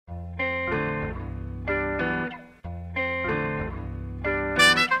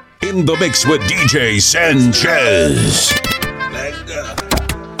In the mix with DJ Sanchez.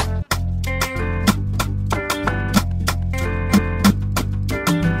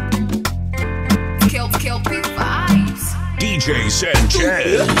 Kill big vibes. DJ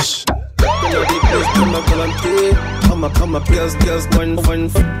Sanchez. Come up, girls, one.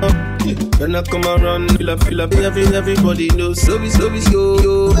 When I come around, feel up, everybody knows. So is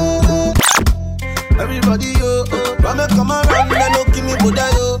yo. Everybody yo, when I come around, they don't give me Buddha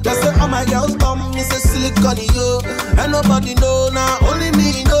yo. They say all my girls come, me say silicone yo. And nobody know now, only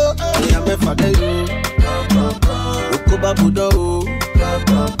me know. Me have a father yo. Okuba Buddha yo.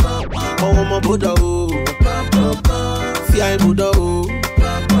 Oh my Buddha yo. Fear Buddha yo.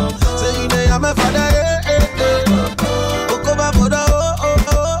 Say you know I'm a father Okuba Buddha yo.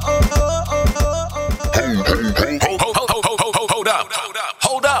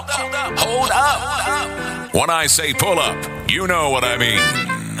 Hold up. When I say pull up, you know what I mean.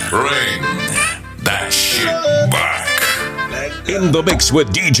 Bring that shit back. In the mix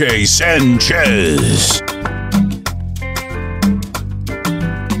with DJ Sanchez.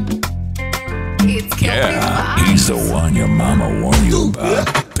 Yeah, he's the one your mama warned you about,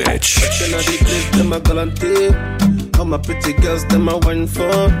 bitch. All my pretty girls, them I wine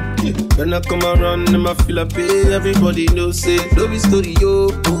for. When I come around, them I feel up here. Everybody knows it, love is story, yo.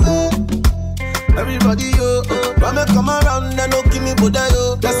 Everybody, yo. When I come around, they don't give me Buddha,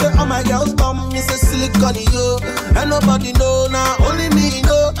 yo. They say all my girls come, me say silicone, yo. And nobody know now, only me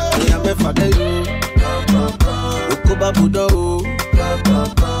know. Me have a father, yo. Okuba Buddha, yo.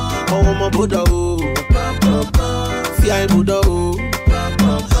 Oh, my Buddha, yo. Fear Buddha, yo.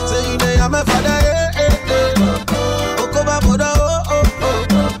 Say you know I'm a father, Okuba Buddha,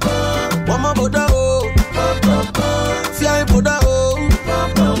 Wama Buddha, Fear Buddha,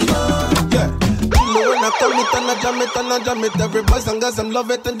 yeah. You know when I come it and I jam it, every boys and girls them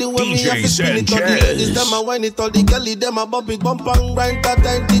love it and the way me have to spin it. All the ladies them I whine it, all the girlie them I bump it, bump and grind that.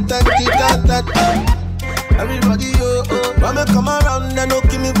 Everybody yo, when I come around, they don't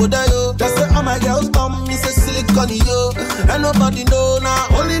give me Buddha yo. They say all my girls come, me say silicone yo. And nobody know now,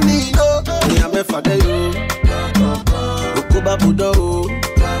 only me know. Me have a father yo, Okuba Buddha yo.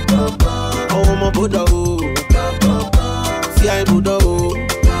 Oh my Buddha yo, Fear Buddha yo.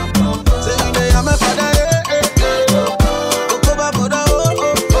 Say you know I'm a father Okuba Buddha yo.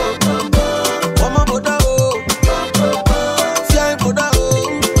 Oh my Buddha yo, Fear Buddha yo.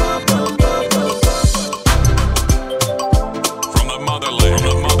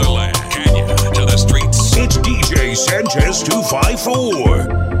 It's DJ Sanchez 254.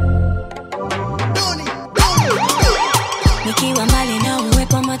 Nikiwa mbali na uwe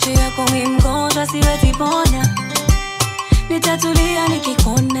kwa macho yako mimi mgonjwa siwezi pona. Nitatulia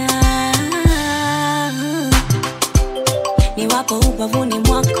nikikona. Niwapo ubavuni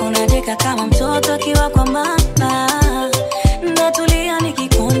mwako nadeka kama mtoto akiwa kwa mama. Natulia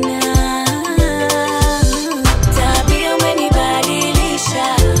nikikona. Tabia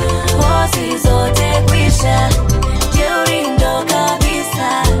umenibadilisha. Pozi zote kwisha. Jeuri ndo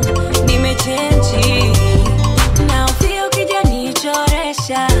kabisa. Nimechange. Na ufio ukija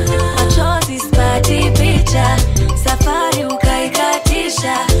nichoresha. Machozi sipati picha. Safari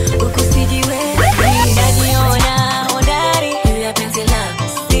ukaikatisha. Ukusijiwezi. Najiona hodari. Juu ya penzi lako.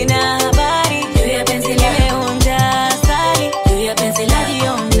 Sina habari. Juu ya penzi lako. Nimeonja asali. Juu ya penzi lako.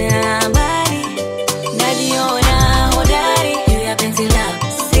 Najiona mbali. Najiona hodari. Juu ya penzi lako.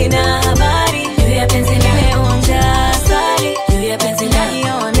 Sina habari. Juu ya penzi lako. Nimeonja asali. Juu ya penzi lako.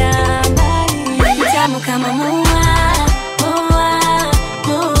 Najiona mbali. Tamu kama mua.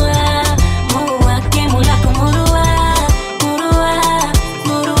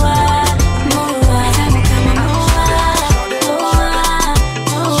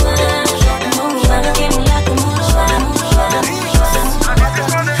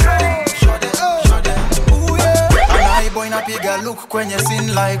 Look kwenye scene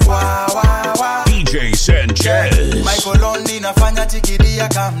like wow. DJ Sanchez. Michael Only nafanya tikidia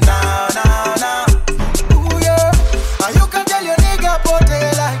come na. Ooh yeah. And you can tell your nigga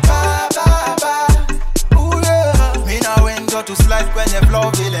pote like ba. Ooh yeah. Mina wendo to slide kwenye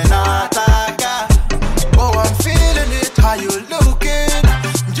flow vile nataka. Oh I'm feeling it, how you looking?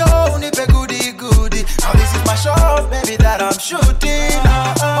 Joe nipe goody. Now this is my shot, baby that I'm shooting.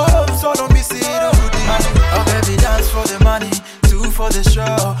 Oh so don't miss it, Rudy. Oh baby dance for the money. For the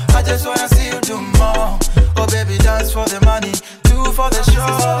show, I just wanna see you do more. Oh baby, dance for the money, do for the show.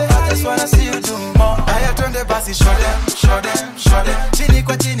 I just wanna see you do more. I turn the basi, show them. Chini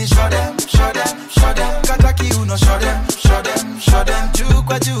kwa chini, show them. Kata kiuno, show them. Juu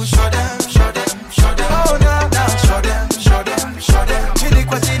kwa juu, show them. Oh now, show them. Chini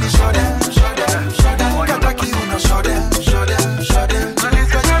kwa chini, show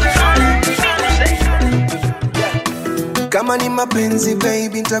mapenzi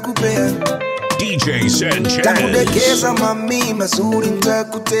baby nitakupea. DJ Sanchez. Takudekeza mami mazuri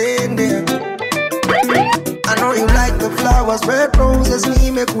nitakutendea. I know you like the flowers, red roses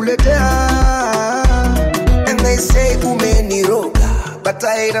nimekuletea. And they say umeniroga, but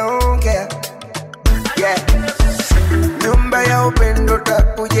I don't care. Yeah. Nyumba ya upendo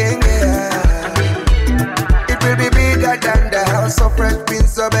takujengea. It will be bigger than the house of Fresh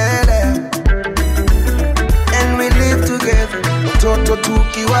Prince of Bel-Air. And we live together, toto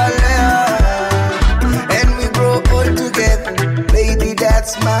tukiwalea. And we grow old together, baby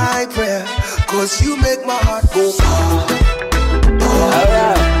that's my prayer. Cause you make my heart go You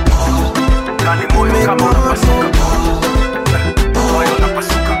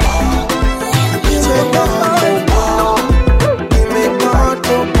make my heart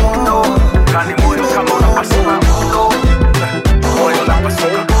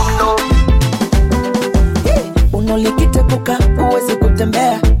Unolikitepuka, uwezi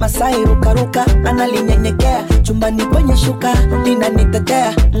kutembea. Masai rukaruka, analinyenyekea. Chumbani kwenye shuka,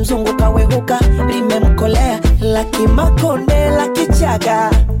 linanitetea. Mzungu kawehuka, limemkolea. Laki makonde, laki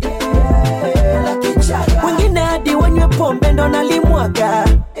chaga. Wengine hadi wanywe pombe ndo nalimwaga.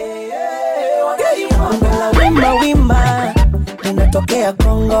 Wima wima, linatokea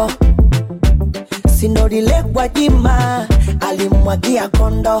Kongo. Sindolile kwa jima, alimwagia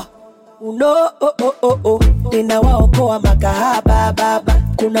kondo. Uno ninawaokoa makahaba baba.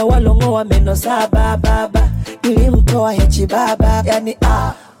 Kuna walongoa meno saba baba. Nilimtoa hechi baba. Yani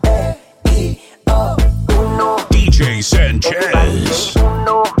uno. DJ Sanchez.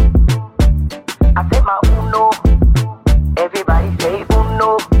 Uno. Asema uno. Everybody say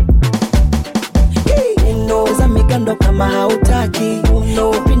uno. Uno. Za migando kama hautaki.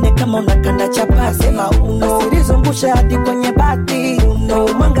 Uno. Pinde kama unakanda chapa. Sema uno. Usirizungusha hadi kwenye bati. Uno.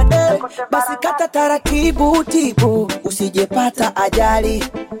 Manga basi kata taratibu tibu. Usijepata ajali.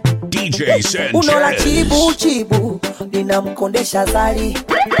 DJ Sanchez. Uno la chibu chibu, linamkondesha zali.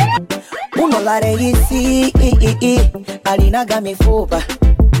 Uno la reisi alinaga mifupa.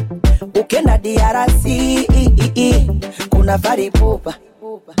 Ukenda DRC kuna vari pupa.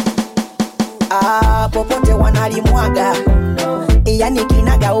 Popote wanalimwaga, yani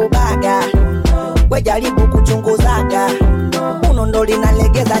kinaga ubaga. Wejaribu kuchunguzaga, uno ndo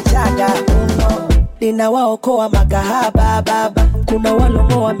linalegeza chaga. Uno linawaokoa makahaba baba. Kuna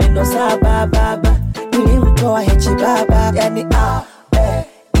walongoa meno saba baba. Nilimtoa hechi baba. Yani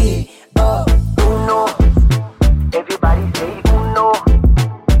uno. Everybody say uno.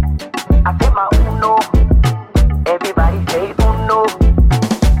 Asema uno. Everybody say uno.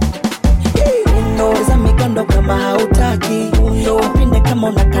 Uno. Za migando kama hautaki. Uno. Pinde kama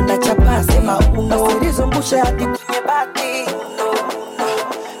unakanda chapa. Sema uno. Usirizungushe hadi kwenye bati. Uno.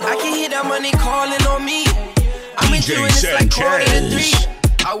 I can hear that money calling on me. I'm DJ into it, it's like quarter to three. Sanchez.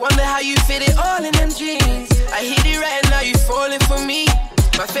 I wonder how you fit it all in them jeans. I hit it right now, you falling for me.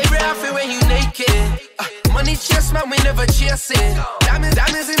 My favorite outfit when you naked. Money chest, man, we never chasing. Diamonds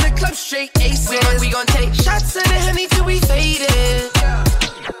in the club, straight aces. We gon' take shots of the honey till we faded.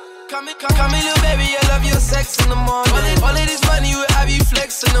 Come in, little baby, I love your sex in the morning. All of this money will have you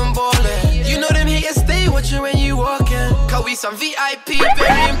flexing and ballin'. You know them haters stay with you when you walkin'. Cause we some VIP,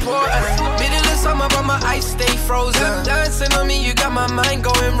 very important. Middle of summer, but my ice stay frozen. Dancing on me, you got my mind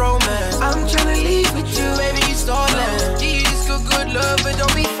going romance. I'm tryna leave with you, baby, you stallin'. Give you this good love, but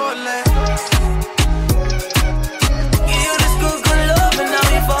don't be fallin'. Give you this good love, and now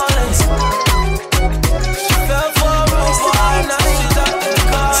we fallin'. She fell for a road boy, now she's out there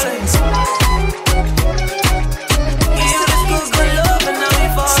calling. Give you this good love, and now we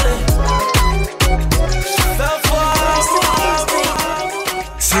fallin'. She fell for a road.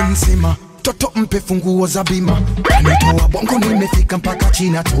 Sensima, toto mpe funguo za bima. Nitoa bongo nimefika mpaka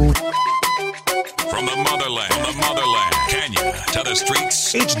China tu. From the motherland, Kenya to the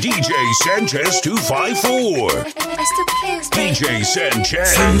streets, it's DJ Sanchez 254. DJ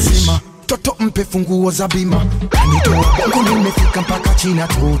Sanchez. Sensima, toto mpe funguo za bima. Nitoa bongo nimefika mpaka China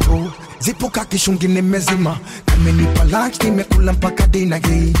tu. Zipuka kishungi nimezima. Kamenipa lunch nimekula mpaka dinner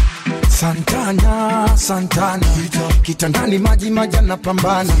hii. Santana kitandani maji majana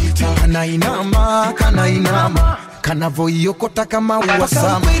pambana. Kana inama kanavoiokota kama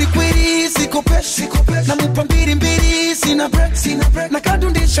uwasama. Kwiri sikopeshi na mupa mbiri sina break na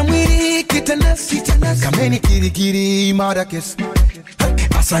kadundisha mwili kitenes kameni kirikiri marakes.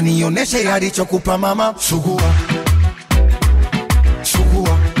 Asa nioneshe alichokupa mama. Sugu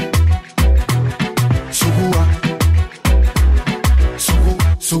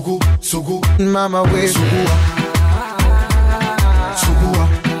mama we sugua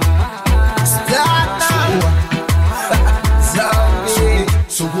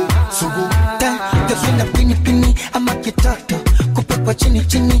napenda pini pini ama kitoto, kupekwa chini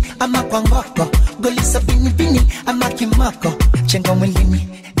chini ama kwa ngoko, golisa bini bini ama kimoko, chenga mwilini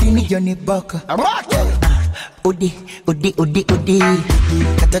dini Johnny Boko. Udi, udi, udi, udi,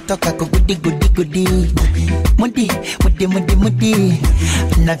 katoto kako gudi, gudi, gudi, mudi, mudi, mudi, mudi,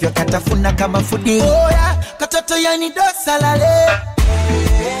 navyo katafuna kama fudi. Oh yeah, katoto yani dosalale,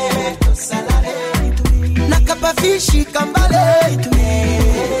 nakapafishi kambale,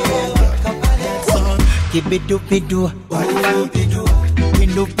 kibidu bidua,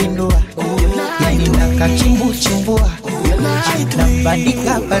 pindu pindua, yani nakachimbu chimbua,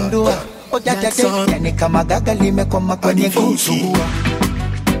 nabandika bandua. Yani kama gaga limekoma kwenye kutu.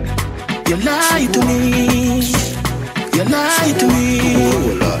 You lie to me. You lie to me.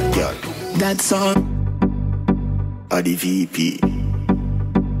 That song Adi VP.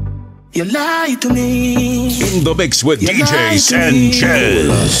 You lie to me. In the mix with DJ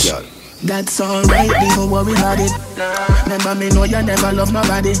Sanchez. That's alright, don't worry about it. Remember me know you never love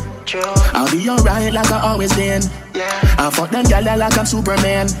nobody. I'll be alright like I always been. I fuck them gyal like I'm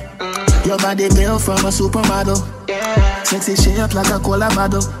Superman. Your body built from a supermodel. Sexy shape like a cola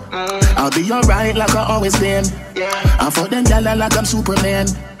bottle. I'll be alright like I always been. I fuck them gyal like I'm Superman.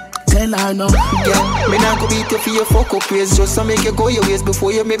 Tell her no. Yeah, me not go beat you for your fuck up ways. Just to make you go your ways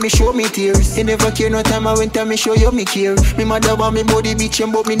before you make me show me tears. You never care no time I went and me show you me care. Me mother want me body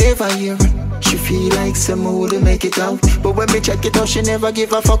bitchin' but me never hear. She feel like someone would make it out, but when me check it out, she never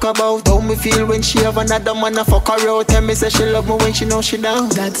give a fuck about how me feel when she have another man a fuck her out. Tell me say she love me when she know she down.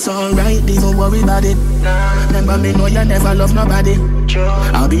 That's alright, don't worry about it. Remember me know you never love nobody.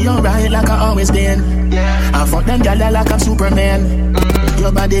 I'll be alright like I always been. I fuck them gyal like I'm Superman.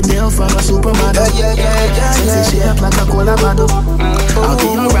 Your body built from a supermodel. Sexy shape like a cola bottle. I'll be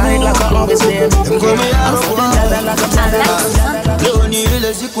alright like I always been. I fuck them gyal like I'm Superman.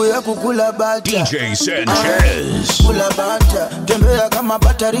 DJ Sanchez. Kula bata, tembea kama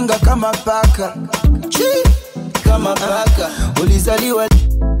bata, ringa kama paka. Kama paka, ulizaliwa.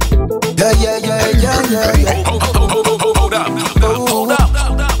 Yeah. Hold up.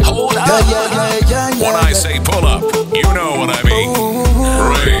 When I say pull up, you know what I mean.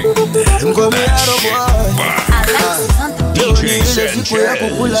 Ring that shit back. DJ Sanchez.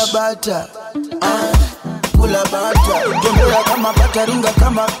 Kula bata, tembea kama bata, ringa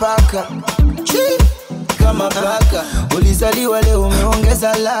kama paka. Kama paka, ulizaliwa leo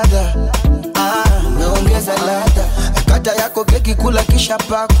umeongeza ladha. Umeongeza ladha. Kata yako keki kula kisha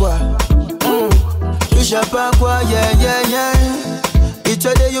pakwa. Kisha pakwa, yeah. Each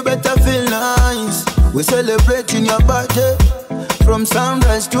day you better feel nice. We celebrating your birthday from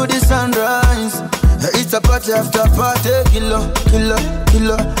sunrise to the sunrise. It's a party after party. Kilo,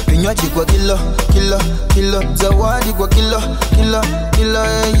 vinywaji kwa kilo, zawadi kwa kilo,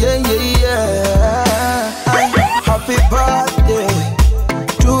 yeah. Happy birthday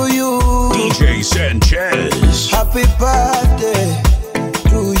to you, DJ Sanchez. happy birthday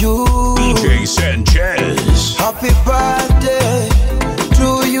to you, DJ Sanchez. happy birthday to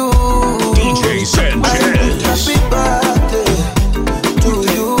you, DJ Sanchez. happy birthday to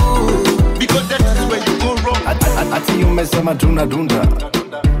you. Because that's where you go wrong. Ati umesema dunda dunda,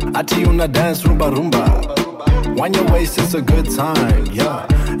 ati una dance rumba rumba. When your waist is a good time, yeah.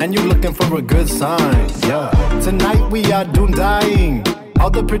 And you looking for a good sign, yeah. Tonight we are dundaing. All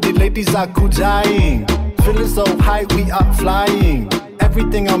the pretty ladies are kujaing. Feeling so high, we are flying.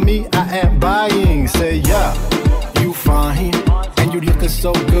 Everything on me, I am buying. Say yeah, you fine. And you looking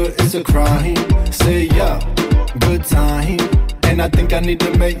so good, it's a crime. Say yeah, good time. And I think I need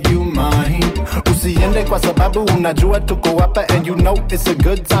to make you mine. Usiende kwa sababu unajua tuko hapa. And you know it's a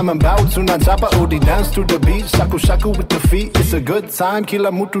good time. Ambao tunachapa odi dance to the beat. Shaku shaku with the feet. It's a good time.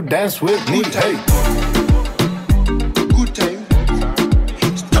 Kila mtu dance with me. Hey. Good time.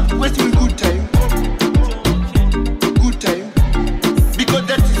 Stop wasting good time. Good time. Because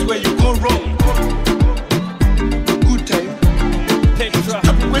that is where you go wrong. Good time.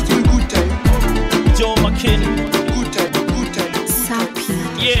 Stop wasting good time. Joe McKinney. Good time.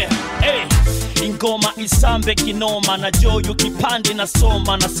 Yeah, hey. Ingoma isambe kinoma na joyo kipande na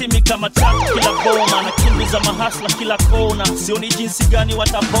soma na simi kama tatu kila boma na kimbiza mahasla kila kona. Sioni jinsi gani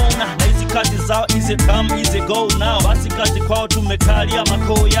watapona na hizi kazi zao easy come easy go now. Basi kazi kwao tumekalia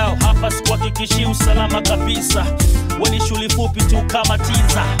makoo yao. Hapa sikuhakikishi usalama kabisa. Weni shuli fupi tu kama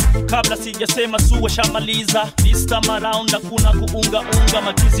tiza. Kabla sijasema suwe shamaliza. This time around hakuna kuunga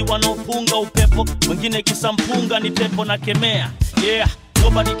makizi wanopunga upepo. Mwingine kisampunga ni pepo na kemea. Yeah,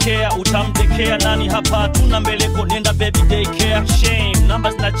 nobody care, utamtekea nani hapa. Tuna mbeleko nenda baby daycare. Shame,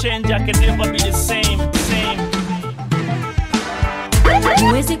 numbers na change, I can never be the same.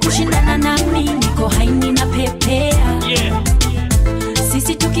 Huwezi kushindana nami, niko haini na pepea.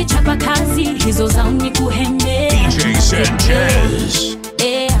 Sisi tukichapa kazi, hizo zao ni kuhemea. DJ Sanchez.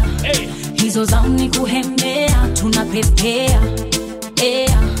 Hizo zao ni kuhemea, tunapepea.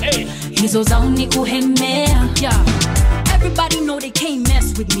 Hizo zao ni kuhemea. Everybody know they can't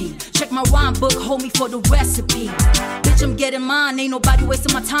mess with me. Check my rhyme book, hold me for the recipe. Bitch, I'm getting mine, ain't nobody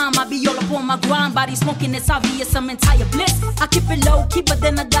wasting my time. I be all up on my grind, body smoking, it's obvious I'm entire bliss. I keep it low, but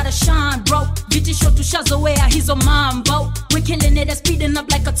then I gotta shine, bro. Bitch, show to shots away, he's on mine, bro. We're killing it and speeding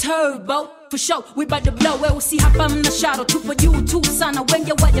up like a turbo. For sure, we bout to blow, we'll see hapa mna shadow. Tupo juu tu sana,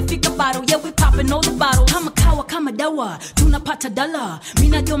 wenye waja fika bottle. Yeah, we popping all the bottles. Kama kawa, kama dawa, tunapata dala.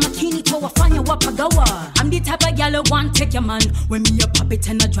 Mina jo makini, kwa wafanya wapagawa. I'm the type of gal who want take your man. When me a pop it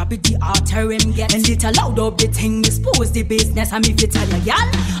and I drop it, the altar him get. And it allowed up the thing, expose the business. I'm if you tell ya gal,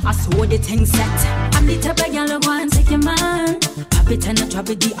 I saw the thing set. I'm the type of gal who want take your man. Pop it and I drop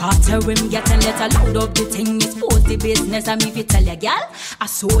it, the altar him get. And it allowed up the thing, expose the business. I'm if you tell ya gal, I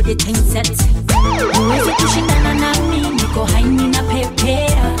saw the thing set. Huwezi kushindana nami, niko haini na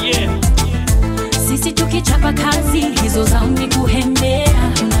pepea. Sisi tukichapa kazi, hizo zao ni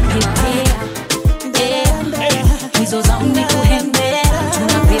kuhemea. Tunapepea. Hizo zao ni kuhemea.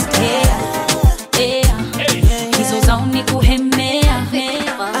 Tunapepea. Hizo zao ni kuhemea.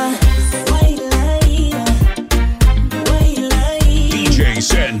 DJ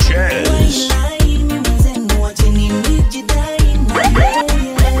Sanchez.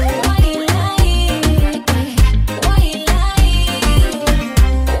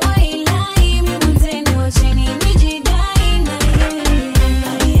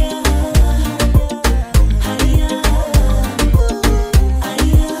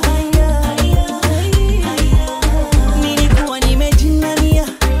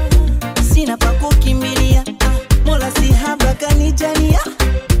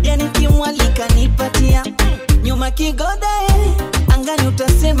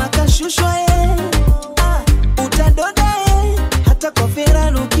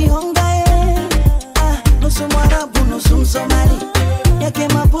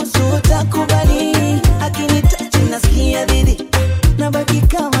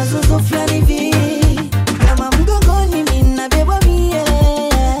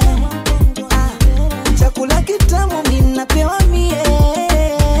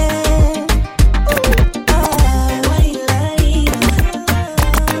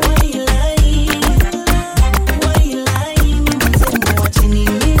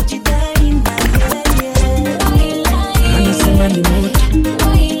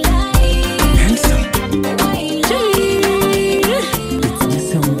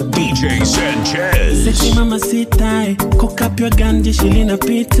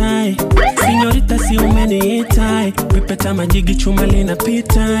 Majigi chuma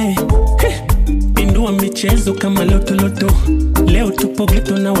linapita. Pindua michezo kama loto loto. Leo tupo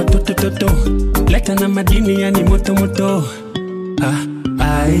geto na watoto toto. Leta na madini yani moto moto.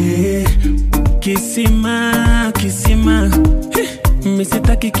 Kisima, kisima.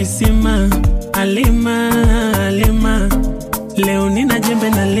 Misitaki kisima. Alima, alima. Leo nina jembe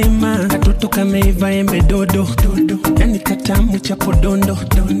na lima. Katoto kameiva embe dodo. Yani katamu cha podondo.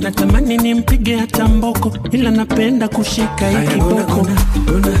 Natamani nimpige hata mboko, ila napenda kushika hiki boko.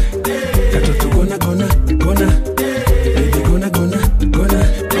 Katoto gona gona gona. Baby gona gona gona.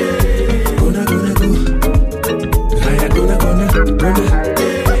 Gona gona go. Haya gona gona gona.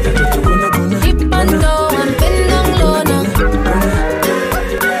 Katoto gona gona. Ipando ampendang lona.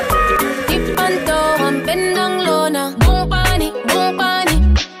 Ipando ampendang lona. Boom pani.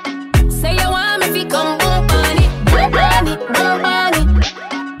 Say you want me fi come boom pani. Boom pani.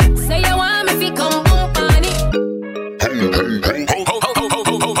 Say you want me fi come boom pani.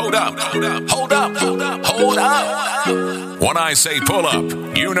 Hold up. When I say pull up,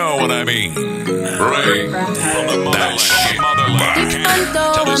 you know what I mean. Bring that shit back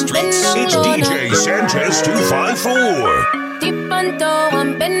to the streets. It's DJ Sanchez 254. Tipanto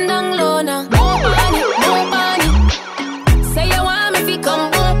ampendang lona. Boom pani. Say you want me fi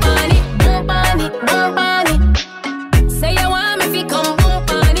come boom pani. Boom pani. Say you want me fi come boom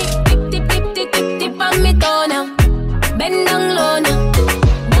pani. Tip on me tona. Bendang lona.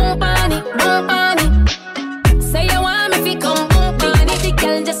 Boom pani. Say you want me fi come boom pani. The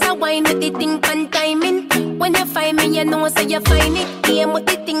girl just a wine with the thing pan timing. When you find me, you know say you find it. Game with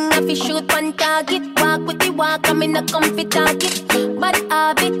the thing, I fi shoot one target. Walk with the walk, I'm in a comfy target. But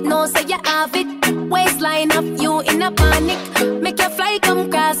habit, no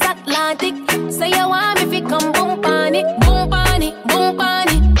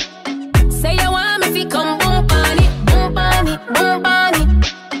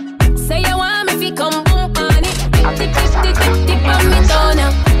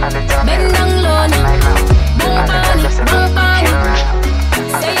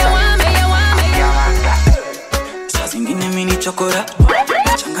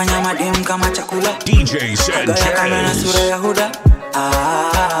changanya madem kama chakula. DJ Gaya kama na sura Sanchez. ya huda.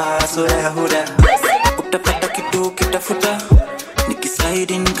 Sura ya huda. Utapata kitu kitafuta.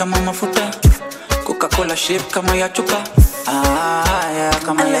 Nikisliding kama mafuta. Coca-Cola shape kama ya chupa. Yeah,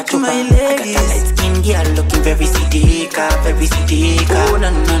 kama ya chupa. I got a light skin girl looking very sidika, very sidika. Oh, na.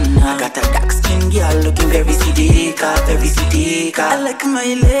 I got a dark skin girl looking very sidika, very sidika. I like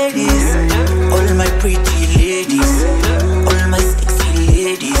my ladies, all my pretty ladies, all my sexy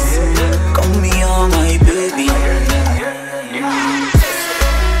ladies. Call me all my baby.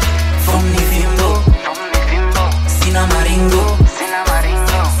 From Nivimbo, Sina Maringo,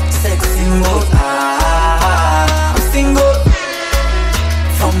 sex symbol. I'm single.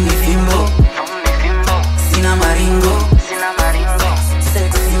 From Nivimbo, Sina Maringo,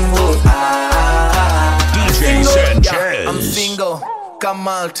 sex symbol. DJ Sanchez. I'm single. Come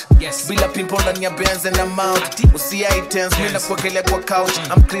out, yes. Bila pimpo ndani ya Benz and I'm out. Usi items, mina kuwekelea kwa couch.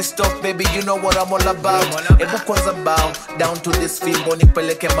 I'm Christoph, baby, you know what I'm all about. Ebu kwanza bow, down to this fimbo.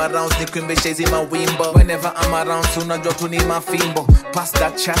 Nipeleke marounds, nikuimbeshe hizi mawimbo. Whenever I'm around, unajua tu ni mafimbo. Pass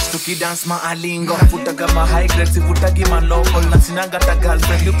that chash, tukidance maalingo. Nafuta kama high grade, sifutagi maloko. Na sinaga ta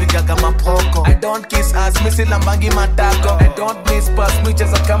girlfriend, lupiga kama poko. I don't kiss ass, misi lambangi matako. I don't miss pass,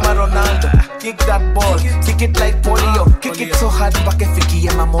 micheza kama Ronaldo. Kick that ball, kick it like polio. Kick it so hard, mpaka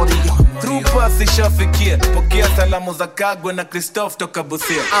fikia mamorio. Through pass ishafikia. Pokea salamu za Kagwe na Christoph toka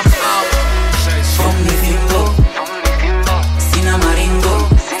Busia. I'm out. From Nivimbo, Sina Maringo,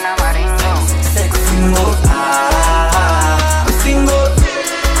 sex symbol. I'm single.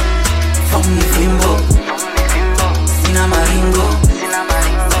 From Nivimbo, Sina Maringo,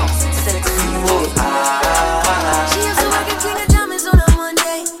 sex symbol. She used to work at Tina Diamonds on a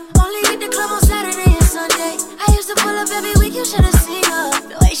Monday. Only hit the club on Saturday and Sunday. I used to pull up every week, you should've seen her.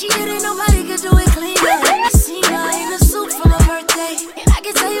 The way she did it, nobody could do it cleaner. I seen her in a suit for my birthday. And I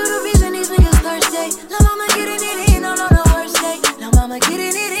can tell you the reason these niggas thirsty. La mama getting it in on the worst day. La mama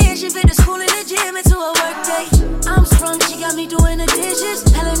getting it in, she fit the school and the gym into a work day. I'm sprung, she got me doing the dishes.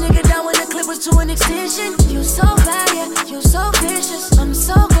 Hell a nigga down when the clip was to an extension. You so bad, yeah, you so vicious. I'm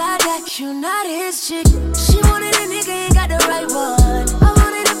so glad that you not his chick. She wanted a nigga, ain't got the right one. I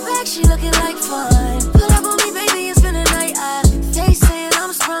wanted a back, she looking like fun. Pull up on me, baby, and spend the night. They saying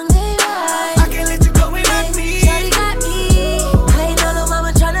I'm sprung, they right. I can't let you go without me. Shawty got me. Playing on the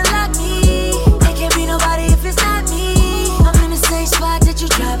mama tryna lock me. There can't be nobody if it's not me. I'm in the same spot that you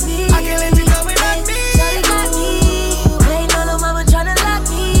dropped me. I can't let you go without me. Shawty got me. Playing on the mama tryna lock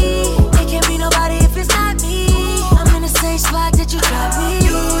me. There can't be nobody if it's not me. I'm in the same spot that you dropped me.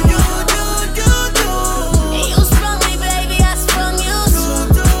 You. And you sprung me, baby, I sprung you.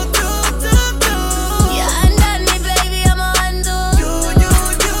 Yeah, undone me, baby, I'm a undo.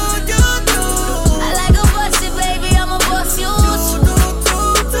 I like a bossy, baby, I'm a boss you.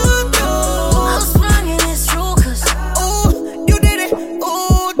 I'm sprung and it's true, cause Ooh, you did it.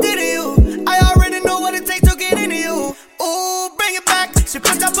 Ooh, did it you? I already know what it takes to get into you. Ooh, bring it back. She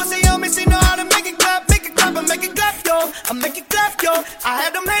put that pussy on me, she know how to make it clap, and make it clap, yo. I make it clap, yo. I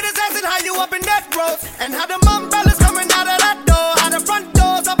had them haters asking how you up in that road, and how them umbrellas coming out of that door, how the front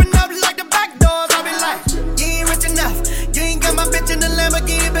doors open up like the back doors. I be like, you ain't rich enough. You ain't got my bitch in the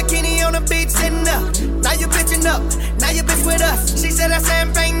Lamborghini bikini on the beach sitting up. Now you bitching up. Now you bitch with us. She said that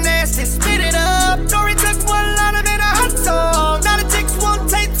champagne nasty. Spit it up. Dory took one line and made a hot song. Now the chicks want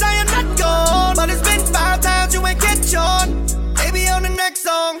tape saying not gone, but it's been 5 times you ain't catch on. Baby on the next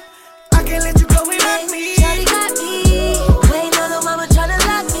song. I can't let you go without me. Shawty got me. Playing on the mama tryna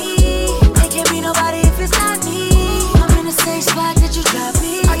lock me. There can't be nobody if it's not me. I'm in the same spot that you dropped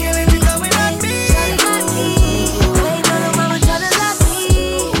me. I can't let you go without me. Shawty got me. Playing on the mama tryna lock me.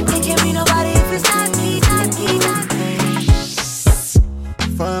 There can't be nobody if it's not me.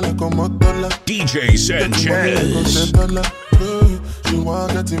 Fine como tola. DJ Sanchez. She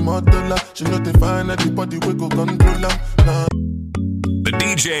want get him out dollar. She know they find anybody we go control her. The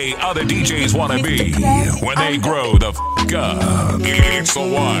DJ other DJs wanna be when they grow the f up. It's the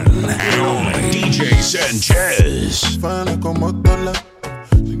one and only DJ Sanchez. Fine como tola.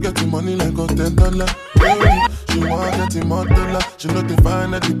 She get him money like $10. She want get him out dollar. She know they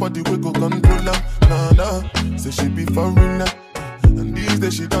find anybody we go control her. Nah, say she be foreigner. And these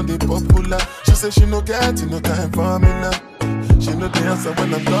days she done the popular. She say she no get no time for me now. She know the answer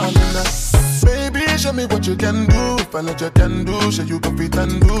when I'm calling her. Baby, show me what you can do. If I let you can do, show you can fit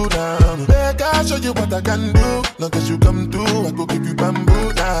and do now. Make I show you what I can do. Long as you come through, I go give you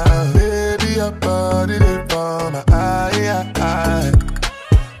bamboo now. Baby, your body they for my eye.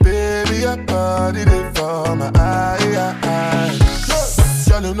 Baby, your body they for my eye.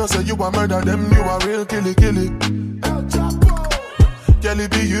 Girl, you know say you a murder them, you a real killy. Girl,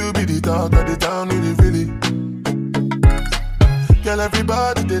 it be you, be the talk of the town, really. Girl,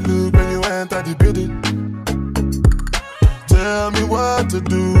 everybody they look when you enter the building. Tell me what to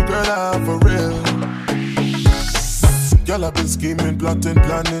do, girl, I'm for real. Girl, I've been scheming, plotting,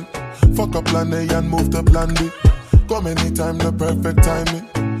 planning. Fuck up plan A and move to plan B. Come anytime, the perfect timing.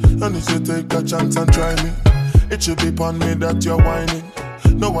 And you should take a chance and try me. It should be upon me that you're whining.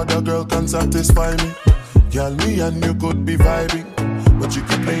 No other girl can satisfy me. Girl, me and you could be vibing, but you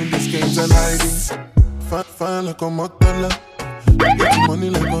keep playing these games and hiding. Fine like a motel. Get money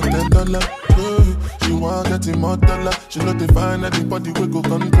like $10. She want get him more dollar. She not define anybody we go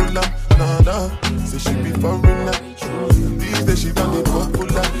control her. Nah, say she be foreigner. These days she done it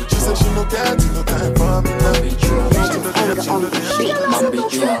popular. She say she no get no time for me now.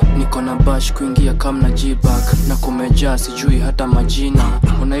 Niko na bash kuingia kama na G-Bag na kumejaa sijui hata majina.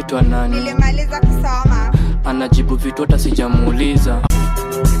 Unaitwa nani? Nilimaliza kusoma. Anajibu vitu hata sijamuuliza.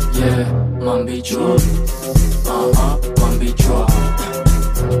 Yeah, mambichwa. Mambichwa.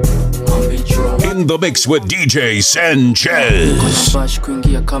 In the mix with DJ Sanchez. Kuna bash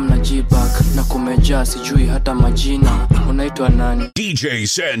kuingia kama na G-Bag na kumejaa sijui hata majina. Unaitwa nani? DJ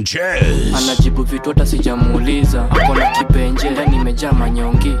Sanchez. Anajibu vitu hata sijamuuliza. Akona kipenje ndani imejaa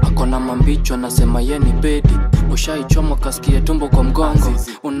manyongi. Akona mambichwa nasema ye ni bedi. Ushaichomwa kasikia tumbo kwa mgongo.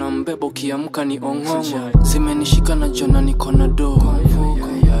 Unambeba ukiamka ni ongongo. Zimenishika na jona niko na do.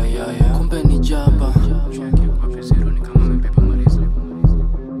 Kumbe ni jaba.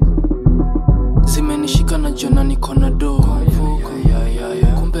 Zimenishika na jona niko na do.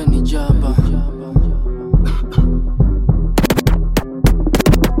 Kumbe ni jaba.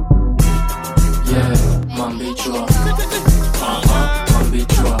 Yeah, mambichwa.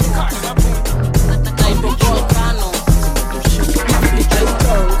 Mambichwa.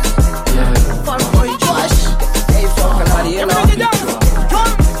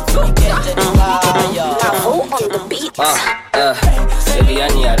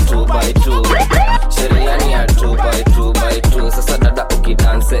 Sheriani ya 2x2. Sheriani ya 2x2x2. Sasa dada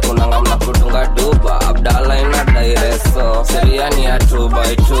ukidanse unangamna kutunga duba. Abdalla ina daireso. Sheriani ya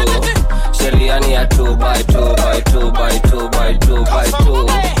 2x2. Sheriani ya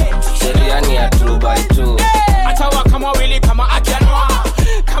 2x2x2x2x2. Sheriani ya 2x2. Atawa kama wili kama akianwa.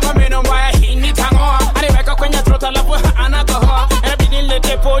 Kama meno mbaya hii ni tangoa. Aliweka kwenye throat alafu anakohoa. Inabidi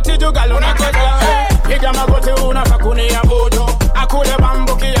nilete poti jugalona koza. Piga magoti unafakunia budo. Akule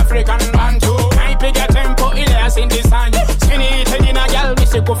bambuki African bantu. Naipiga tempo ile ya Cindy Sanji. Sini ite jina girl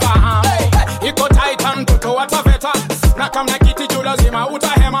nisikufahamu. Iko titan mtoto wataveta. Na kama kiti juu lazima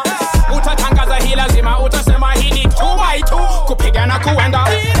utahema. Utatangaza hii lazima utasema hii ni 2x2. Kupiga na kuenda.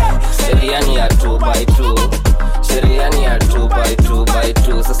 Sheriani ya 2x2. Sheriani ya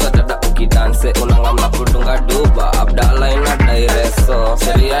 2x2x2. Sasa dada ukidanse unangamna kutunga duba. Abdalla ina daireso.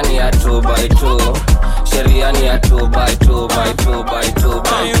 Sheriani ya 2x2. Sheriani ya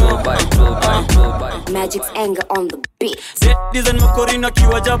 2x2x2x2x2x2. Magic's anger on the beat. Design makorina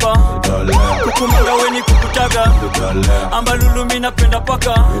kiwa jaba. Kukumanga weni kukutaga. Amba lulu mina penda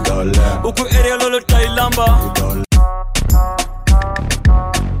paka. Uku area lolo tailamba.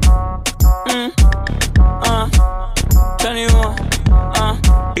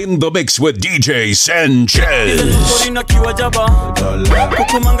 In the mix with DJ Sanchez. Korina kiwa jaba.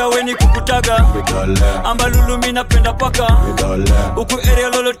 Kukumanga weni kukutaga. Amba lulu mina penda paka. Uku area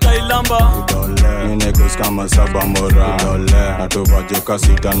lolo tailamba. Nine kus kama saba mora. Natubajeka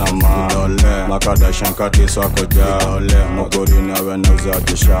sita na ma. Makada shankati swako ja. Mokorina wenauza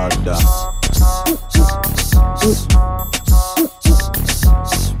tishada.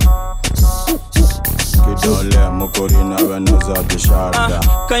 Kidole mokorina wenauza tishada.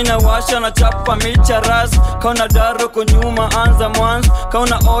 Kaina washa na chapa micha ras. Kauna daro kunyuma anza mwanzo.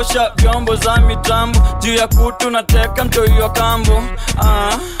 Kauna osha vyombo za mitambo. Juu ya kutu na teka mtoi wa kambo.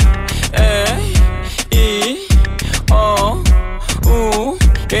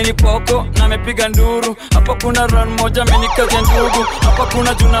 Keni poko na mepiga nduru. Hapa kuna run moja menikazi ya ndugu. Hapa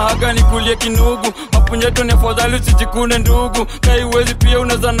kuna juna haga ni kulie kinugu. Mapunyeto ni afadhali usijikune ndugu. Kaiwezi pia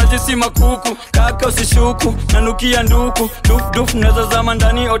unaweza najisi makuku. Kaka usishuku nanukia nduku. Duf duf naweza zama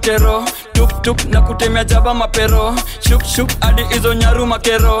ndani otero. Tup tup na kutemea jaba mapero. Shuk shuk hadi izo nyaru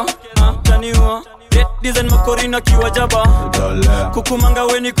makero. Taniwa design makorina kiwa jaba. Kukumanga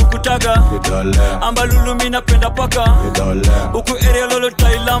weni kukutaga. Amba lulu mina penda paka. Uku area lolo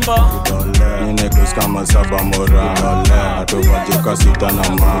tailamba. Nine kus kama saba mora. Natubajeka sita na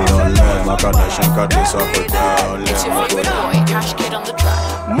ma. Makada shankati swako ja.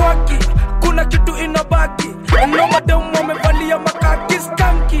 Mwaki, kuna kitu inabaki. Noma demu wamevalia makaki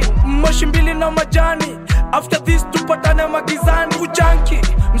skanki. Moshi mbili na majani. after this tupatane magizani kujanki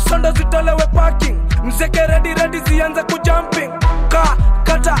msondo zitolewe parking mzeke ready zianze kujumping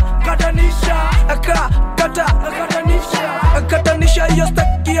katanisha katanisha hiyo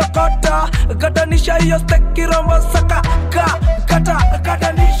steki ya katanisha hiyo steki rombo saka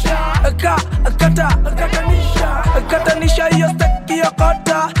katanisha hiyo steki ya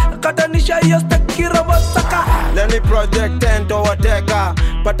katanisha hiyo steki rombo saka. Leni project endo wateka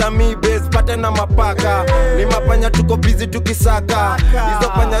pata mi base pata na mapaka ni mapanya tuko busy tukisaka hizo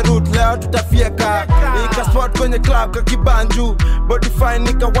panya root leo tutafieka nika spot kwenye club kakibanju body fine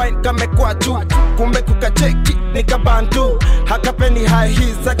nika wine kamekwachu kumbe kukacheki nika bantu hakapeni high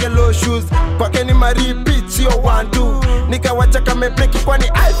heels zake low shoes kwake ni repeat sio 1-2 nika wacha kame break kwani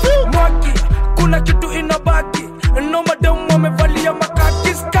I feel mwaki kuna kitu inabaki no madam wamevalia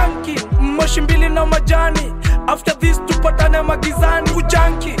makaki skanky moshi mbili na majani after this tupatane magizani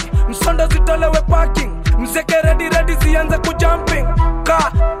kujanki msondo zitolewe parking mzeke ready zianze kujumping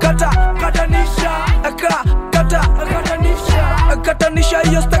katanisha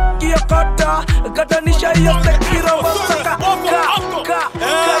hiyo steki ya katanisha hiyo steki rombo saka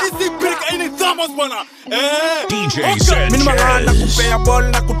DJ Sanchez. Mimi mangana kupea ball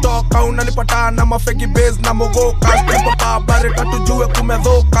na kutoka unanipatana mafeki base na mogoka kwa habari katujue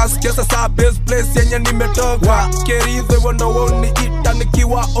kumedhoka sikiasa saa base place yenye nimetoka kerizo hivyo ndo woni ita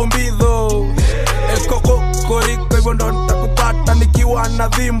nikiwa ombidho eskoko koriko hivyo ndo nitakupata nikiwa na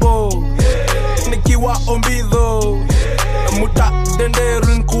dhimbo nikiwa ombidho muta denderu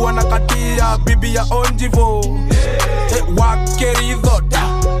nikuwa na katia bibi ya onjivo wakerizo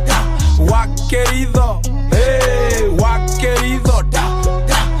wakerizo wakerizo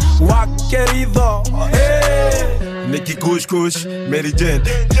wakerizo Nikki Kush Kush, Mary Jane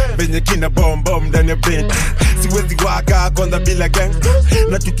Benye kina bomb bomb ndani ya brain siwezi waka kwanza bila gang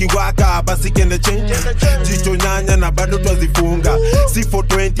na tukiwaka basi kende change jicho nyanya na bado twazifunga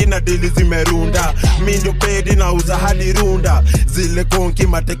C420 na dili zimerunda mi ndio pedi na uza hadi runda zile konki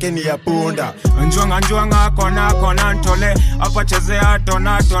matekeni ya punda njwanga kona ntole apa chezea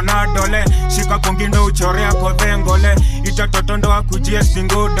tona dole shika kongindo uchorea kodhengole itatotondo akujie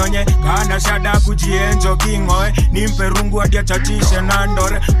singudonye kana shada kujienjo kingoe nimpe rungu hadi achachishe na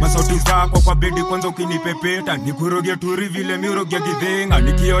ndore masauti zako kwa bedi kwanza ukinipepeta nikuroge turi vile miroge gidhenga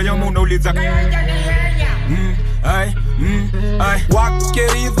nikioyo munauliza ai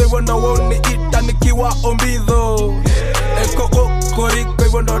wakerizo hivyo ndo woni ita nikiwa ombidho ekoko koriko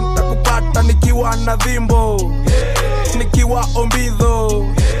hivyo ndo nitakupata nikiwa na dhimbo nikiwa ombidho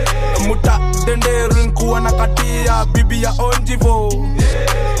muta denderu nikuwa na katia bibi ya onjivo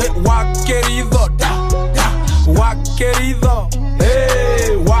wakerizo wakerizo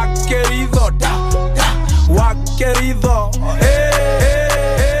wakerizo wakerizo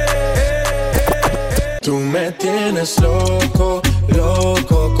Tú me tienes loco,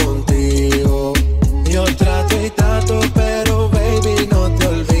 loco contigo. Yo trato y trato, pero baby no te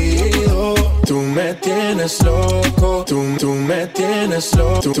olvido. Tú me tienes loco, tú me tienes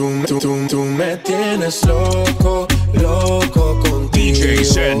loco, tú me tienes loco, loco contigo. DJ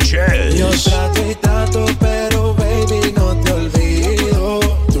Sanchez. Yo trato y trato, pero baby no te olvido.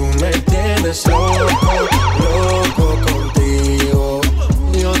 Tú me tienes loco, loco contigo.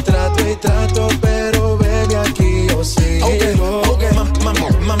 Yo trato y trato, pero baby aquí yo sigo. Okay.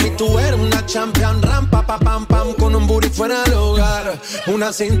 Mami, tú eres una champion, rampa, pa, pam, pam, con un booty fuera del hogar.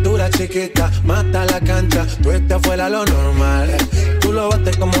 Una cintura chiquita, mata la cancha, tú estás fuera lo normal. Tú lo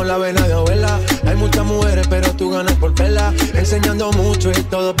bates como la vena de abuela. Hay muchas mujeres, pero tú ganas por vela. Enseñando mucho y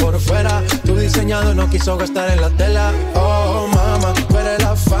todo por fuera. Tu diseñado no quiso gastar en la tela. Oh, mama, tú eres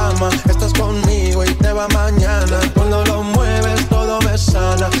la fama. Estás conmigo y te va mañana. Cuando lo mueves, todo me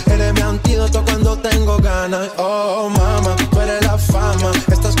sana. Eres mi antídoto cuando tengo ganas. Oh, mama, tú eres la fama.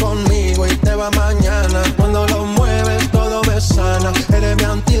 Estás conmigo y te va mañana. Cuando lo mueves, todo me sana. Eres mi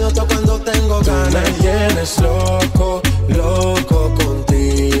antídoto cuando tengo ganas. Tú me tienes loco, loco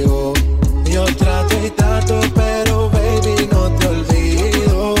contigo. Yo trato y trato, pero baby no te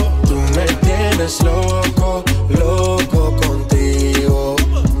olvido. Tú me tienes loco, loco contigo.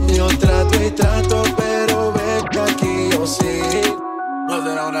 Yo trato y trato, pero baby aquí yo sí.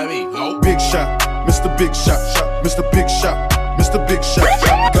 Big shot, Mr. Big Shot, Mr. Big Shot, Mr. Big Shot.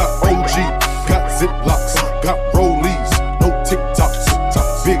 Got OG, got Ziplocs, got Rollies, no TikToks.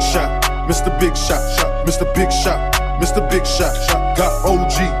 Big shot, Mr. Big Shot, Mr. Big Shot, Mr. Big Shot. Got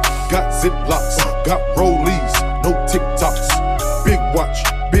OG, got Ziplocs, got Rollies, no TikToks. Big watch,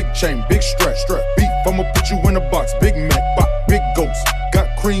 big chain, big strap. Beef, I'ma put you in a box. Big Mac, pop, big ghost. Got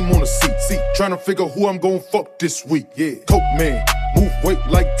cream on the seat. Tryna figure who I'm gon' fuck this week. Yeah, Coke man, move weight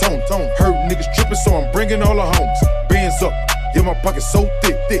like Tone. Heard niggas tripping, so I'm bringing all the homies. Bands up, yeah, my pocket so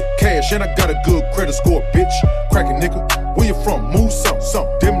thick, cash, and I got a good credit score, bitch. Crackin' nigga, where you from? Move some.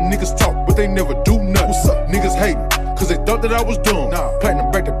 Them niggas talk, but they never do nothing. What's up? Niggas hate it, cause they thought that I was dumb.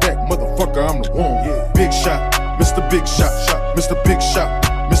 Platinum back to back, motherfucker, I'm the one. Big shot, Mr. Big Shot, Mr. Big Shot,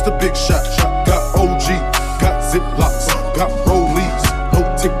 Mr. Big Shot. Got OG, got Ziplocs, got Rollies, no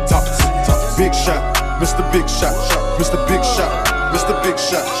TikToks. Big shot, Mr. Big Shot, Mr. Big Shot, Mr. Big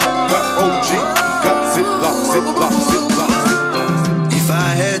Shot. Got OG, got Ziplocs. If I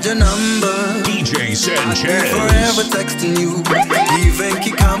had your number, DJ Sanchez, I'd be forever texting you, even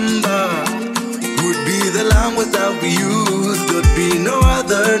Kikamba. Would be the language that we use, could be no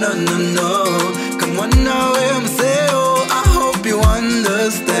other, no. Come on now, MCO, I hope you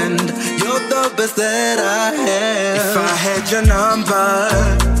understand. You're the best that I have. If I had your number,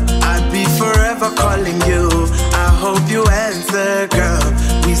 I'd be forever calling you. I hope you answer, girl.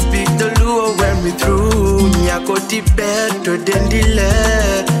 We speak the Luo when we through. Nyako better than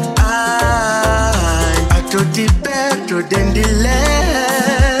delay. I told it better than delay.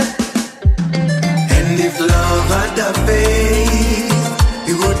 And if love had a face,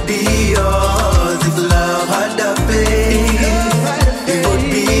 it would be yours. If love had a face, it would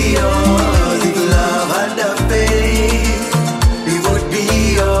be yours. If love had a face, it would be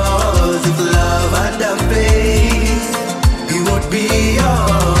yours. If love had a face, it would be yours.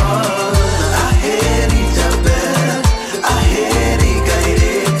 I hate it a bed, I hate it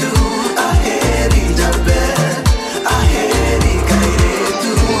guided too. I hate it a bed, I hate it guided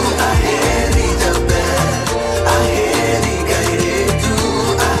too. I hate it a bed, I hate it guided too.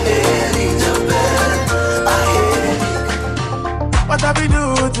 I hate it a bed, I hate it. What have we do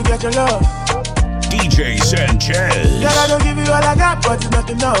to get your love? DJ Sanchez. Girl, I don't give you all I got, but it's not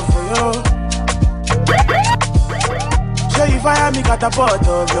enough for you. Show you fire me catapult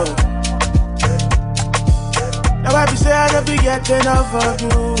of you. Now I be say I don't be get enough of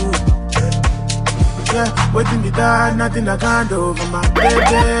you. Yeah, waiting me down, nothing I can't do for my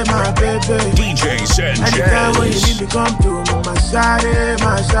baby, my baby. DJ Sanchez. Anytime when you need me come through, my shawty,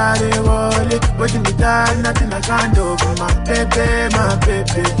 wallet. Waiting me down, nothing I can't do for my baby, my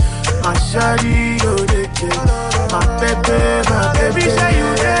baby. My shawty, oh, my baby, my baby. Say you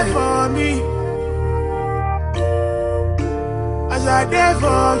there for me, as I there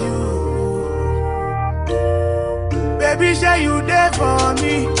for you. Baby, say you there for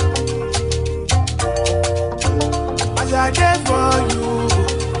me, as I there for you.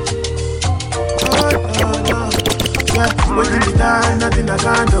 Oh, no. Yeah, waiting me down, nothing I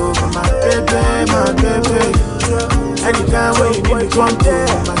can't do for my baby, my baby. Anytime when you need me come through,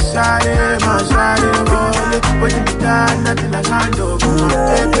 my shawty, wallet. Waiting me down, nothing I can't do for my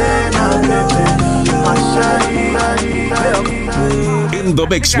baby, my shawty. In the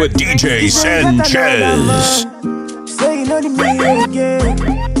mix with DJ Sanchez. Say you know the me again.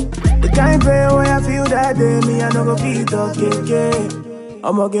 The kind prayer where I feel that day, me I no go beat up, yeah.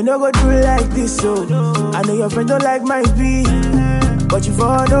 I'm okay, no go do it like this, so I know your friend don't like my beat, but you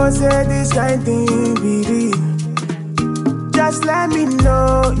for don't say this kind thing be real. Just let me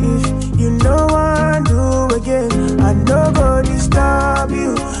know if you know what to do again. I no go disturb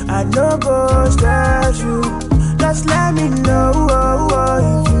you, I no go stress you. Just let me know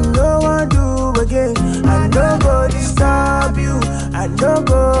if you know what to do again. I no go disturb you, I no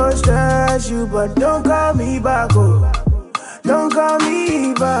go stress you. But don't call me back, oh, don't call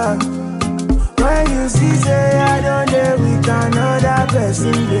me back. When you see say I don't dare with another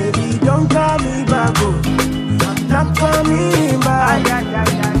person, baby, don't call me back, oh, not call me back.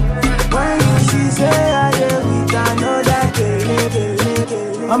 When you see say I dare with another baby,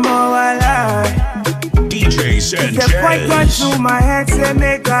 I'm all alive. DJ Sanchez. If the point got through my head, say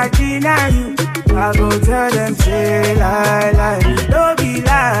make I deny you, I go tell them say lie, don't be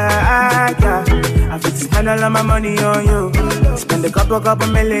like that. I fit spend all of my money on you, spend a couple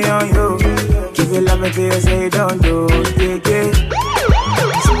million on you. Give you love until you say don't do it.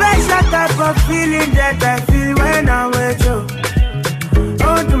 Special type of feeling that I feel when I'm with you.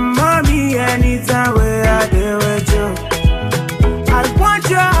 Oh, the mommy, anytime where I deal with you. I want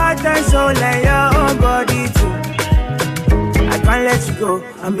your heart and soul and your own body too. I can't let you go,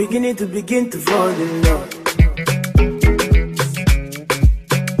 I'm beginning to fall in love.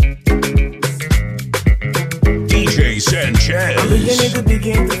 DJ Sanchez. I'm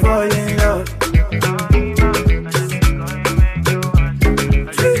beginning to fall in love.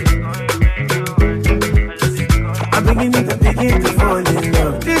 I'm beginning to fall in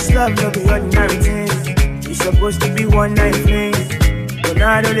love. This love no be ordinary thing. It's supposed to be one night thing, but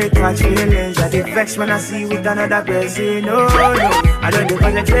now I don't dey catch feelings. I dey vex when I see with another person. No, I don't dey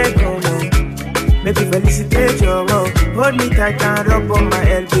concentrate, no. Make you felicitate your work. Hold me tight and rub on my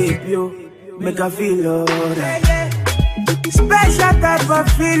head, baby, yo. Make I feel alright. Special type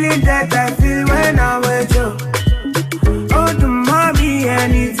of feeling that I feel when I'm with you. Oh, the mommy,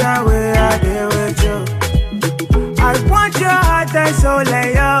 anytime where I dey with you. I want your heart and soul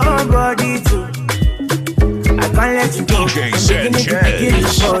and your own body too. I can't let you go. DJ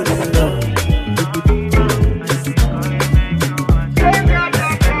Sanchez.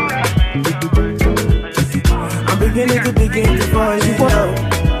 I'm beginning to fall in love.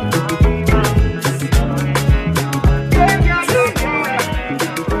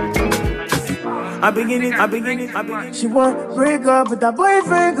 I'm beginning. She won't break up with her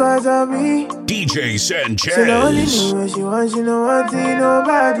boyfriend cause of me. DJ Sanchez. She don't only me when she wants, she don't want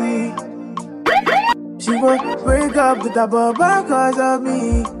nobody. She won't break up with her baba cause of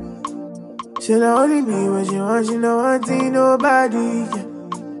me. She don't only me when she wants, she don't want nobody.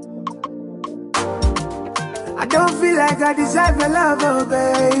 I don't feel like I deserve your love, oh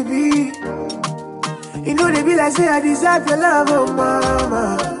baby. You know they be like say I deserve your love, oh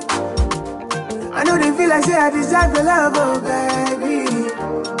mama. I know they feel like say I deserve your love, oh baby.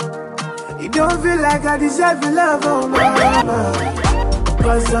 You don't feel like I deserve your love, oh mama.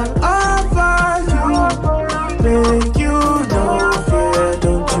 Cause I'm all for you. Make you know fear,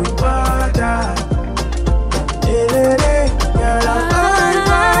 don't you bother. Girl, I'm all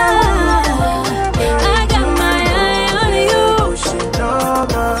for you. I got my eye on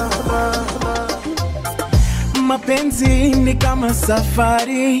you. Mapenzi ni kama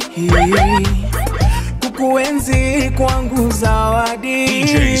safari, kukuenzi kwangu zawadi.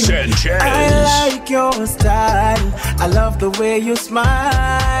 DJ Sanchez. I like your style, I love the way you smile,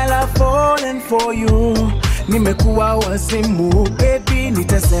 I've fallen for you. Nimekuwa wazimu, baby,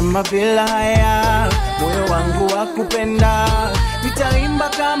 nitasema bila haya. Moyo wangu wa kupenda, nitaimba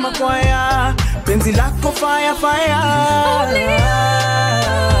kama kwaya. Penzi lako fire, fire.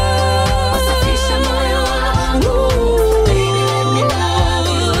 Wasafisha moyo wangu.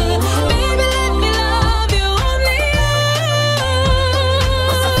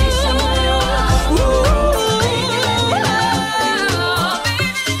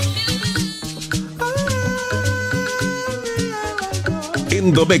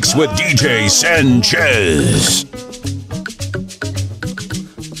 In the mix with DJ Sanchez.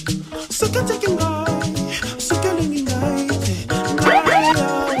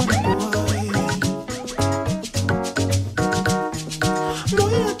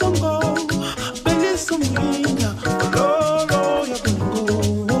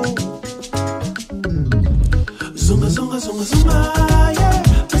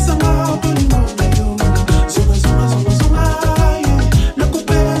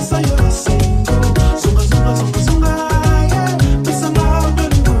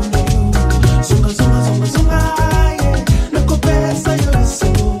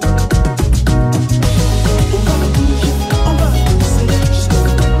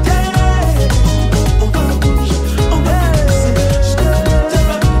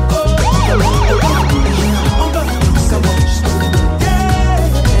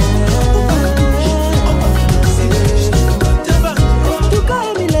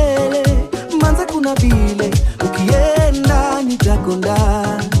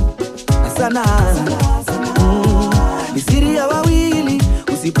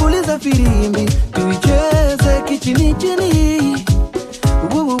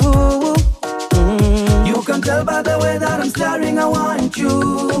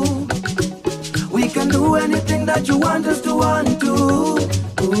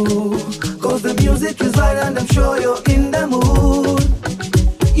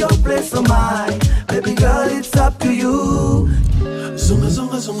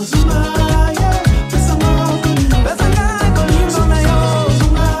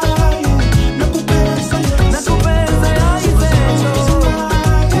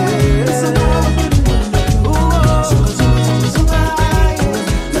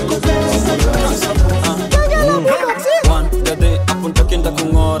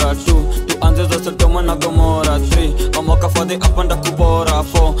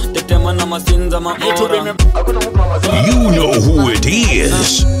 You know who it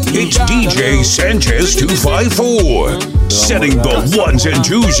is. It's DJ Sanchez 254, setting the ones and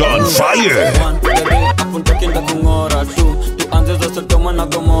twos on fire.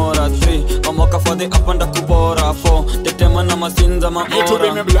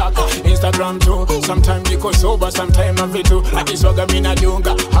 Instagram too. Sometimes because sober, sometimes I feel too. Like this swagger me na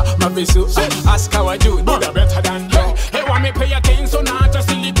dunga, ma visu. Ask how I do, better than you. wamepay attention na hata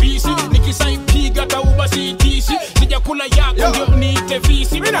silipisi. Nikisaipiga tauba sitisi. Sijakula yako ndio niite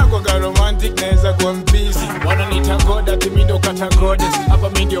visi. Mimi nakuwa romantic naweza kuwa mpisi. Wananiita goda timindo kata goddess. Hapa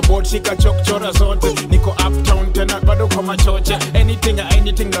mimi ndio board shika chokchora zote. Niko uptown tena bado kwa machoche.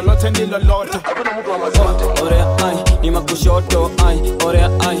 Anything lolote ndilo lote. Orea ai ni makushoto ai orea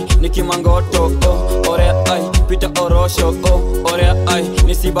ai ni kimangoto oh orea ai pita orosho oh orea ai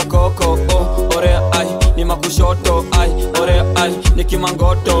ni sibakoko oh orea ai ni makushoto ai orea ai ni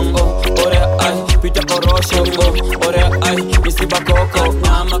kimangoto oh orea ai pita orosho oh orea ai ni sibakoko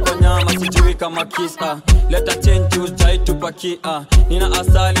nyama kwa nyama sijui kama kisa leta change juice chai tupakia nina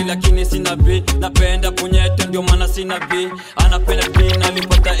asali lakini sina B napenda punyeto ndio maana sina B anapenda B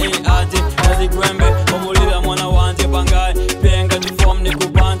nalipata aje nazigwembe omulira mwana wanje bangaye penga tufom ni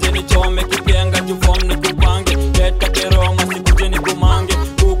kubanje ni chome kipenga tufom ni kupange leta keroma sikuje ni kumange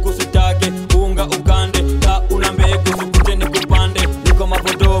huku sitake unga ukande ta una mbegu sikuje ni kupande niko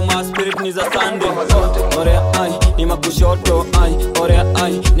mavodoma spirit ni za sande orea ai ni makushoto ai orea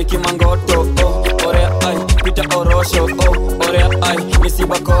ai ni kimangoto oh orea ai pita orosho oh orea ai ni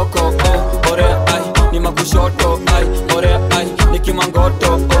sibakoko oh orea ai ni makushoto ai orea ai ni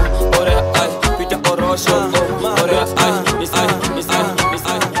kimangoto oh orea ai pita orosho oh orea ai ni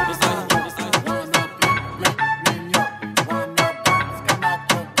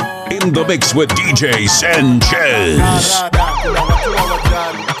In the mix with DJ Sanchez.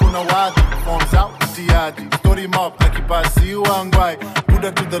 Kuna watu phones out tiaji story mob akipasi wangwai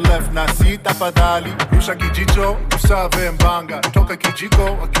buda to the left na sita padali rusha kijicho usave mbanga toka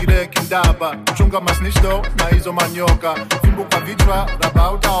kijiko akire kindaba chunga masnishdo na hizo manyoka fimbo kwa vichwa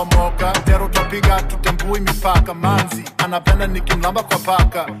raba utaomoka tero tapiga tutembui mipaka manzi anapenda nikimlamba kwa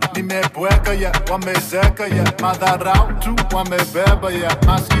paka nimebweka ya wamezeka ya madharau tu wamebeba ya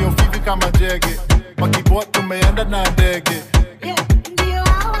maskio vivi kama jege wakibot tumeenda na ndege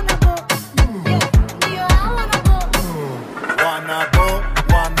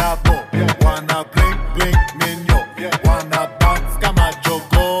wanna bling bling minyo wanna bounce kama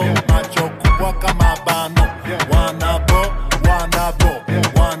jogo macho kubwa kama bano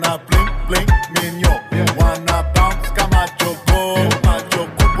wanna bling bling minyo wanna bounce kama jogo macho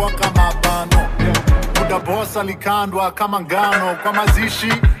kubwa kama bano muda boss alikandwa kama ngano kwa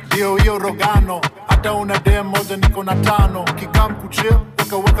mazishi ndio hiyo rogano hata una dem moja niko na tano kikam kuchill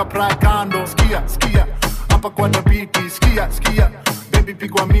weka pride kando skia hapa kwa dabiti skia baby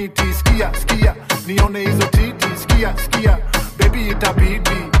pigwa miti skia nione hizo titi skia baby itabidi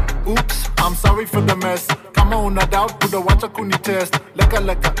oops I'm sorry for the mess kama una doubt kuda wacha kunitest leka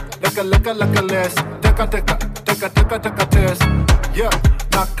less teka test yeah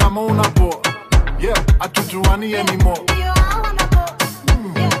na kama una bo yeah atujuani anymore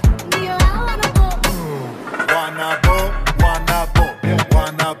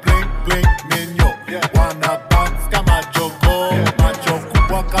wanna bling bling minyo wanna bounce kama jogo macho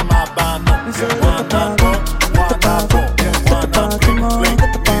kubwa kama bano wanna bling bling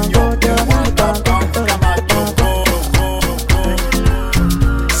minyo wanna bounce kama jogo.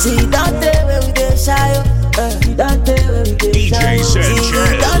 See that day where we dey shy that day where we dey shy see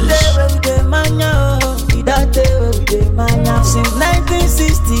that day where we dey mania that day where we dey mania since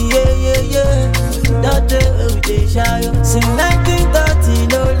 1960 yeah that day where we dey shy since 1930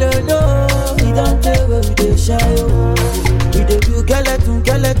 no that day where we dey shy we dey do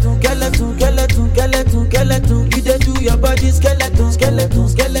skeleton you dey do your body skeleton we dey do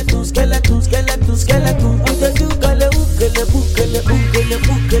we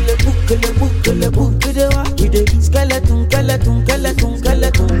dey do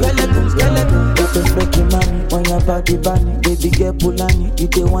skeleton okay freaky mommy when your body bunny baby get pulani you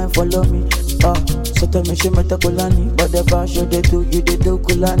dey wine follow me so tell me she meta kulani but the bash you dey do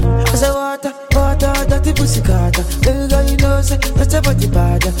kulani I say water dirty pussy carter baby girl you know say that's your body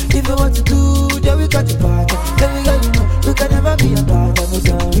bad if you want to do then we got the party baby girl you know we can never be apart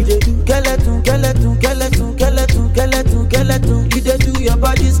we dey do skeleton you dey do your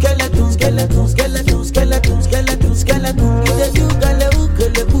body skeleton you dey do we dey do skeleton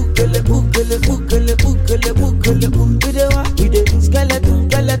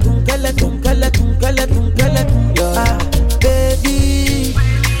yeah baby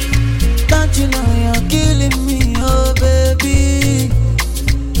don't you know you're killing me oh baby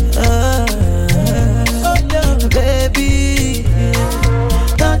baby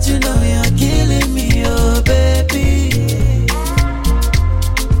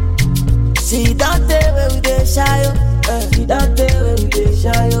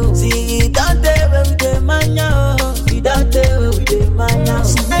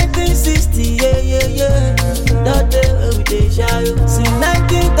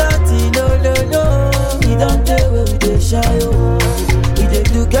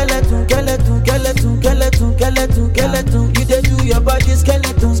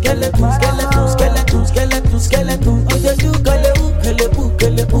skeleton, skeleton, skeleton, skeleton, skeleton, skeleton. You dey do kelebu, kelebu,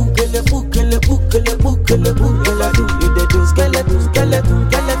 kelebu, kelebu, kelebu, kelebu, kelebu, kelebu. You dey do skeleton, skeleton,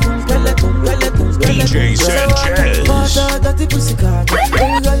 skeleton, skeleton, skeleton, skeleton. DJ Sanchez. Dirty pussy cat.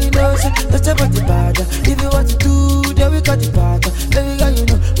 Baby girl, you know, say that's about the bad. If you want to do, then we got the bad. Baby girl, you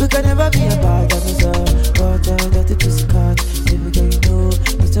know, we can never be a bad. Dirty pussy cat. Baby girl, you know,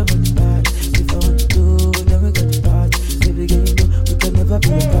 that's about the bad. If I want to do, then we got the bad. Baby girl, you know, we can never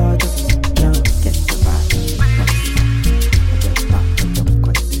be a bad. Now, get the bad.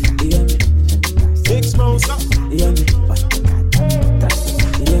 Big smoke, You hear me?